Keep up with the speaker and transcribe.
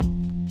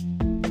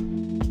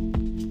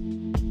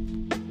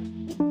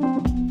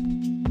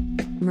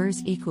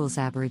Moors equals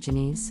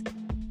Aborigines?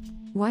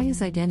 Why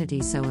is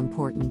identity so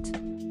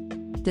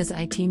important? Does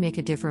IT make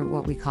a difference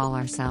what we call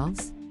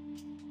ourselves?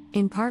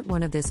 In part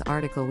 1 of this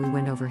article we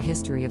went over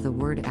history of the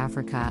word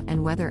Africa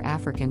and whether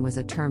African was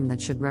a term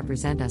that should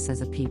represent us as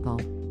a people.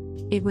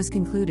 It was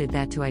concluded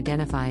that to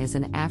identify as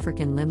an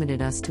African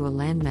limited us to a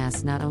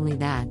landmass. Not only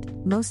that,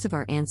 most of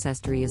our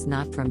ancestry is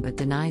not from but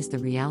denies the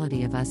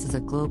reality of us as a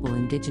global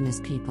indigenous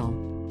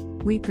people.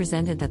 We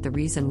presented that the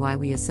reason why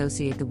we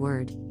associate the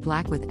word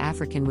black with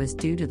African was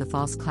due to the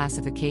false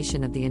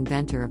classification of the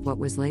inventor of what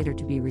was later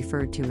to be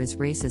referred to as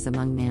races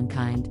among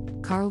mankind,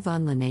 Carl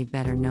von Linné,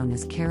 better known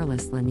as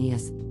Carolus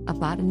Linnaeus, a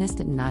botanist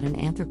and not an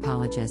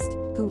anthropologist,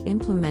 who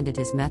implemented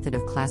his method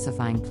of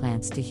classifying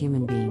plants to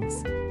human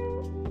beings.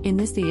 In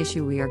this the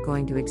issue we are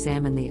going to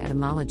examine the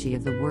etymology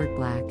of the word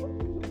black.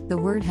 The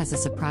word has a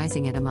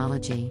surprising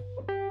etymology.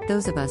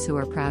 Those of us who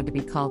are proud to be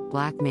called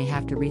black may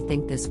have to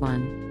rethink this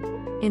one.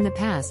 In the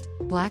past,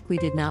 black we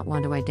did not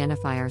want to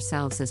identify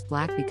ourselves as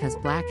black because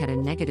black had a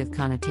negative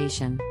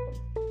connotation.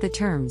 The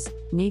terms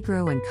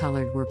Negro and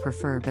colored were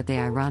preferred, but they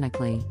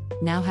ironically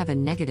now have a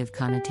negative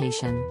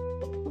connotation.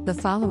 The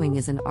following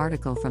is an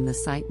article from the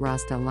site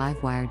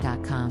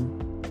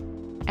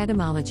rastalivewire.com.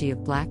 Etymology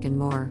of black and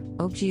Moor,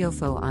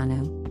 Ogjiofo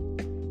Anu.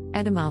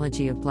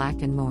 Etymology of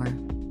black and Moor.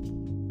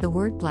 The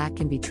word black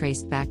can be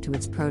traced back to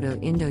its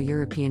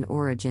Proto-Indo-European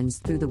origins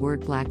through the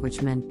word black,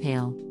 which meant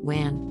pale,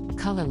 wan,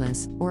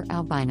 colorless, or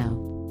albino.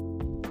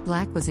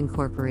 Black was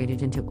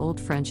incorporated into Old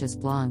French as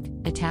blanc,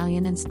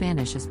 Italian and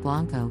Spanish as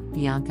blanco,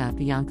 bianca,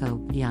 bianco,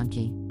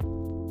 bianchi.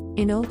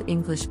 In Old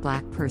English,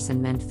 black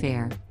person meant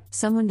fair,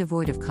 someone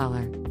devoid of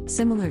color,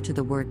 similar to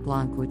the word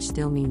blanc, which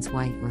still means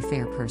white or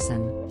fair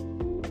person.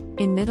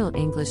 In Middle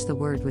English the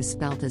word was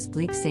spelt as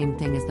bleak, same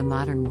thing as the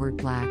modern word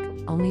black,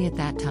 only at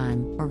that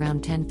time,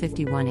 around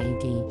 1051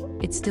 AD,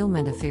 it still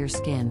meant a fair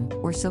skin,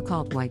 or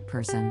so-called white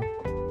person.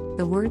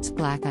 The words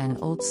black, an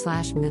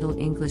Old/Middle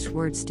English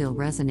word, still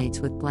resonates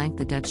with blank,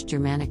 the Dutch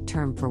Germanic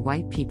term for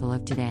white people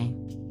of today.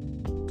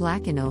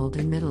 Black in Old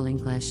and Middle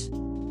English.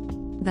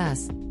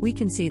 Thus, we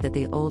can see that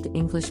the Old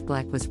English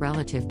black was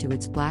relative to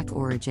its black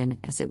origin,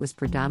 as it was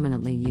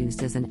predominantly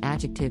used as an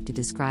adjective to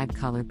describe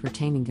color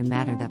pertaining to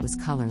matter that was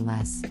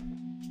colorless.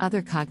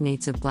 Other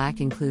cognates of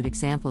black include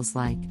examples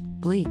like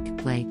bleak,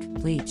 blake,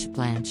 bleach,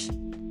 blanche.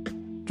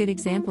 Good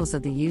examples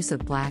of the use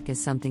of black as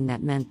something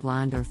that meant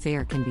blonde or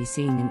fair can be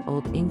seen in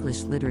Old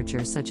English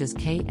literature such as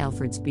K.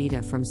 Alfred's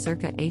Beda from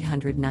circa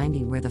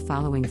 890, where the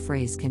following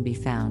phrase can be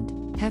found: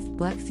 hef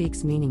blek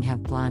feeks, meaning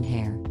have blonde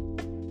hair.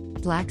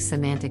 Black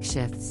semantic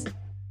shifts.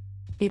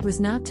 It was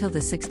not till the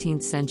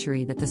 16th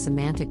century that the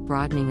semantic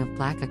broadening of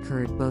black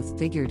occurred, both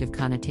figurative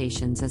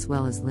connotations as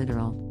well as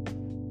literal.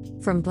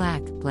 From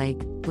black, blake,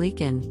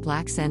 bleaken,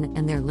 blacksen,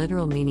 and their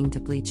literal meaning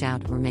to bleach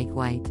out or make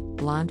white,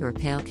 blonde or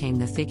pale came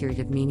the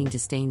figurative meaning to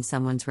stain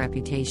someone's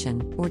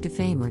reputation, or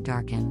defame or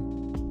darken.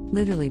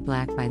 Literally,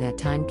 black by that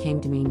time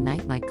came to mean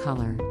night-like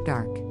color,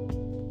 dark.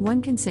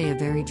 One can say a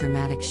very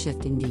dramatic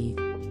shift indeed.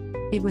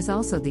 It was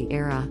also the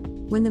era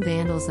when the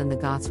Vandals and the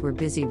Goths were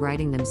busy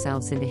writing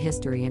themselves into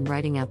history and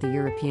writing out the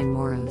European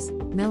Moros,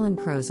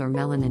 Melancros or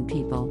melanin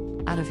people,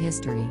 out of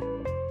history.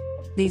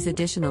 These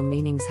additional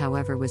meanings,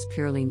 however, was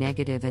purely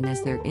negative, and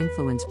as their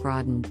influence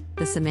broadened,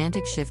 the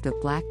semantic shift of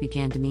black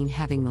began to mean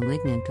having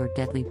malignant or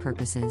deadly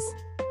purposes.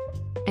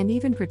 And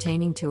even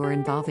pertaining to or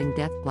involving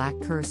death, Black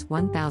Curse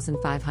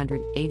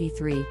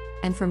 1583,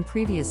 and from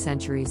previous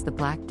centuries the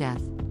Black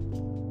Death.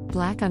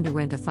 Black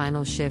underwent a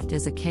final shift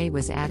as a K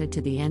was added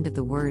to the end of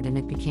the word, and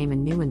it became a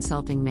new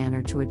insulting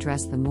manner to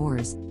address the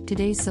Moors,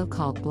 today's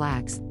so-called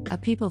blacks, a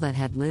people that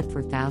had lived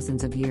for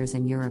thousands of years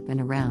in Europe and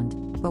around,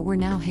 but were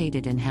now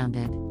hated and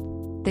hounded.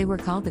 They were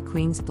called the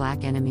Queen's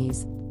black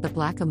enemies, the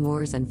Blacka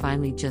Moors, and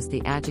finally just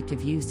the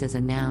adjective used as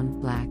a noun,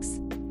 blacks.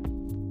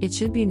 It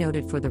should be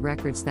noted for the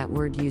records that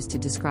word used to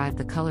describe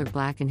the color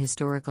black in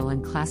historical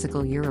and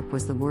classical Europe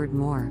was the word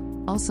Moor,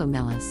 also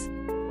melas.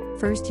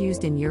 First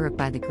used in Europe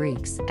by the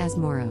Greeks, as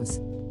Moros.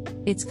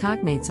 Its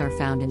cognates are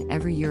found in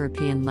every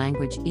European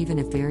language, even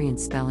if variant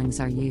spellings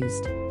are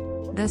used.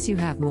 Thus you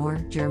have Moor,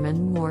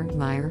 German, Moor,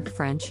 Meyer,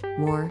 French,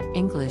 Moor,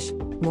 English,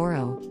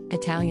 Moro,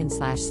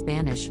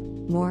 Italian/Spanish,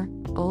 Moor,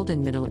 Old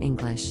and Middle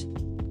English.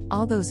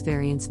 All those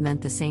variants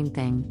meant the same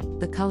thing,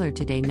 the color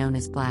today known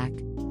as black.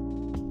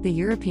 The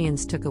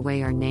Europeans took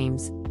away our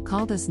names,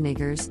 called us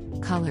niggers,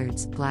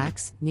 coloreds,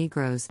 blacks,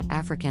 Negroes,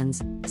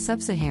 Africans,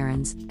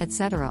 sub-Saharans,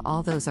 etc.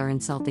 All those are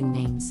insulting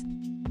names.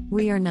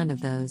 We are none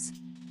of those.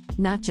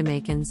 Not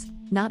Jamaicans,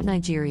 not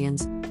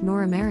Nigerians,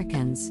 nor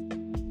Americans.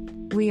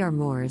 We are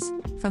Moors,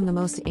 from the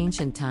most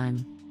ancient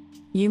time.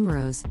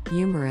 Umuros,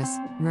 Umuris,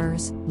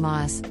 Murs,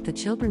 Maas, the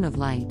children of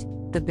light,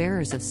 the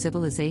bearers of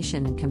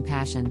civilization and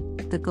compassion,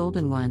 the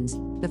golden ones,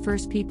 the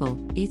first people,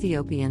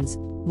 Ethiopians,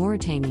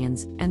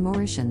 Mauritanians, and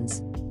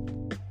Mauritians.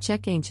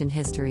 Check ancient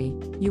history,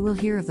 you will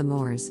hear of the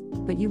Moors,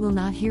 but you will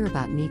not hear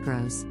about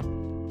Negroes.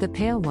 The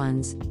pale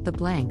ones, the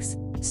blanks,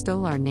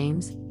 stole our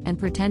names, and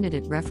pretended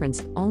it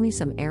referenced only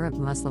some Arab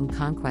Muslim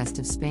conquest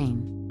of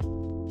Spain.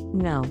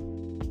 No.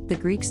 The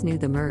Greeks knew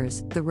the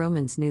Muurs, the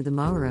Romans knew the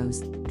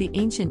Moros, the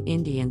ancient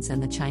Indians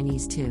and the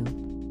Chinese too.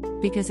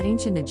 Because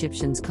ancient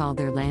Egyptians called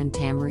their land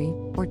Tamri,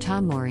 or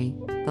Tamori,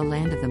 the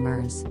land of the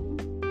Muurs.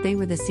 They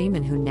were the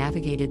seamen who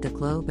navigated the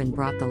globe and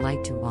brought the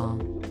light to all.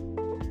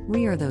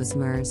 We are those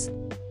Muurs.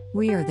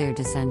 We are their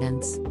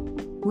descendants.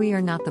 We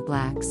are not the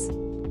blacks.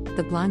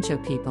 The Blanco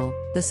people,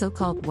 the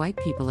so-called white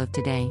people of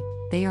today,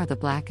 they are the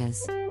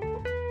blackas.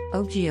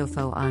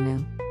 Ogiofo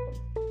Anu.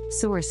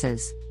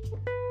 Sources.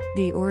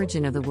 The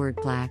origin of the word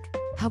black,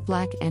 how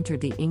black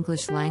entered the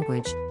English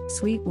language,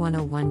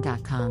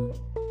 sweet101.com.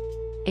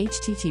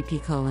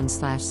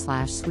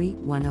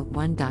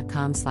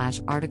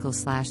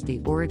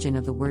 http://sweet101.com/article/the origin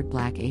of the word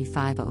black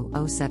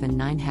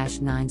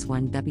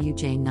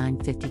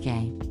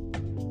A50079-91WJ950K.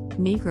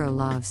 Negro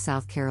Law of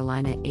South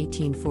Carolina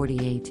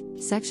 1848,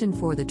 Section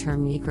 4. The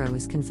term Negro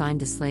is confined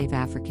to slave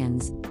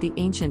Africans, the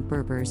ancient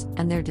Berbers,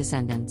 and their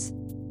descendants.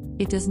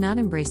 It does not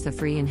embrace the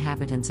free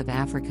inhabitants of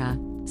Africa,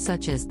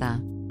 such as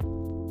the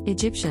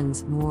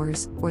Egyptians,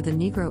 Moors, or the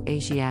Negro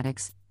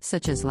Asiatics,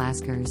 such as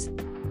Lascars.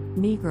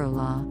 Negro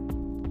Law.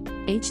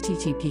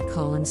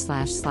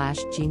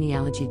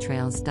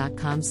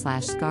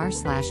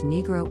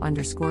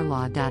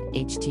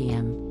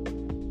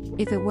 http://genealogytrails.com/scar/negro_law.htm.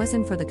 If it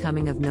wasn't for the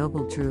coming of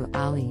noble Drew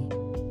Ali,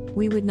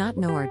 we would not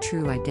know our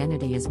true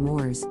identity as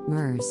Moors,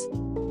 Muurs.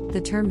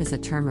 The term is a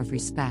term of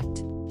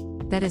respect.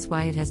 That is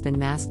why it has been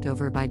masked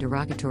over by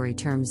derogatory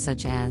terms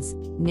such as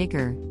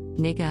nigger,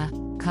 nigga,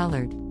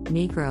 colored,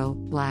 Negro,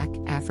 Black,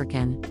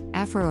 African,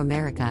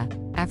 Afro-America,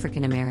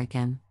 African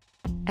American.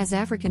 As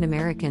African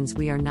Americans,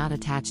 we are not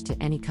attached to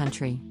any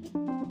country.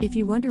 If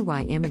you wonder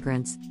why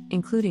immigrants,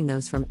 including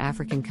those from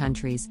African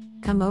countries,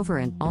 come over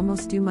and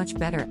almost do much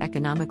better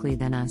economically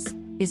than us,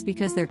 is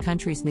because their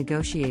countries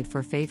negotiate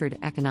for favored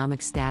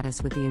economic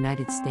status with the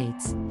United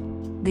States.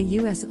 The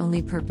U.S.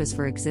 only purpose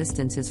for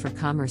existence is for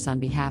commerce on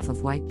behalf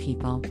of white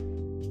people.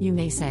 You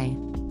may say,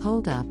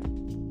 hold up.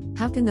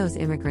 How can those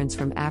immigrants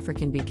from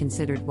African be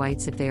considered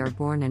whites if they are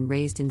born and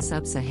raised in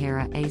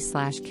sub-Sahara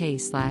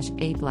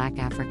A/K/A Black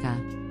Africa?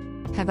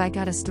 Have I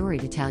got a story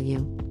to tell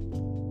you?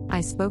 I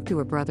spoke to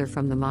a brother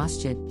from the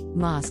mosque,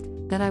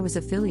 that I was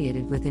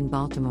affiliated with in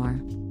Baltimore.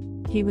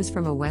 He was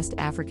from a West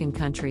African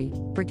country,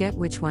 forget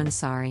which one,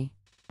 sorry.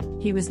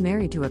 He was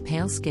married to a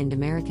pale-skinned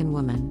American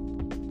woman.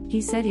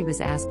 He said he was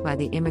asked by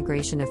the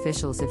immigration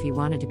officials if he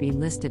wanted to be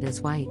listed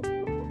as white.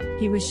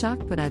 He was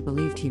shocked, but I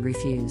believed he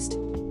refused.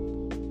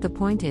 The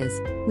point is,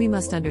 we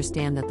must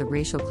understand that the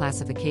racial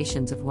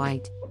classifications of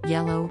white,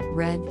 yellow,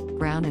 red,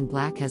 brown and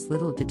black has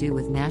little to do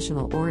with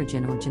national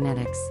origin or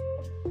genetics.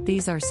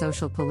 These are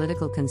social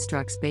political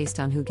constructs based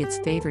on who gets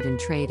favored in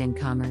trade and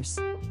commerce.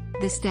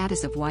 The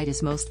status of white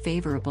is most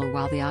favorable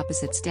while the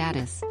opposite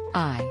status,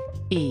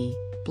 i.e.,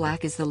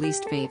 black, is the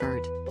least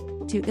favored.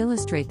 To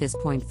illustrate this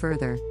point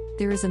further,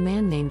 there is a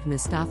man named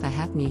Mustafa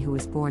Hefni who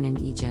was born in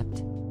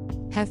Egypt.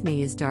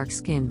 Hefni is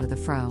dark-skinned with a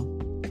fro.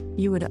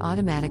 You would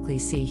automatically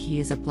see he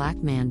is a black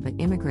man, but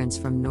immigrants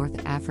from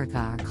North Africa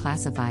are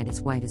classified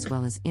as white as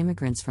well as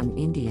immigrants from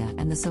India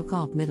and the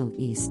so-called Middle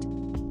East.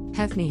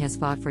 Hefni has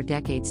fought for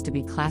decades to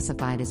be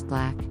classified as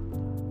black.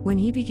 When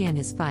he began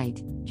his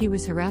fight, he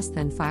was harassed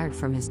then fired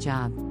from his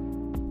job.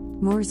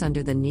 Moors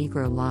under the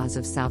Negro laws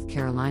of South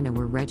Carolina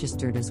were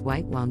registered as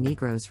white while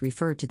Negroes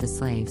referred to the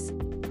slaves.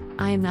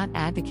 I am not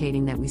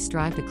advocating that we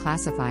strive to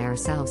classify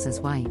ourselves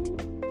as white.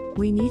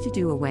 We need to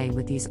do away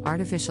with these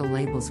artificial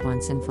labels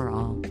once and for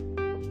all.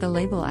 The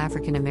label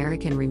African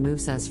American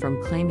removes us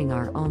from claiming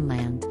our own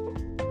land.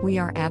 We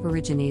are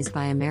Aborigines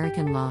by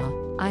American law,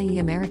 i.e.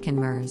 American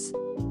Moors.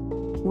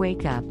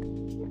 Wake up.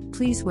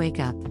 Please wake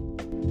up.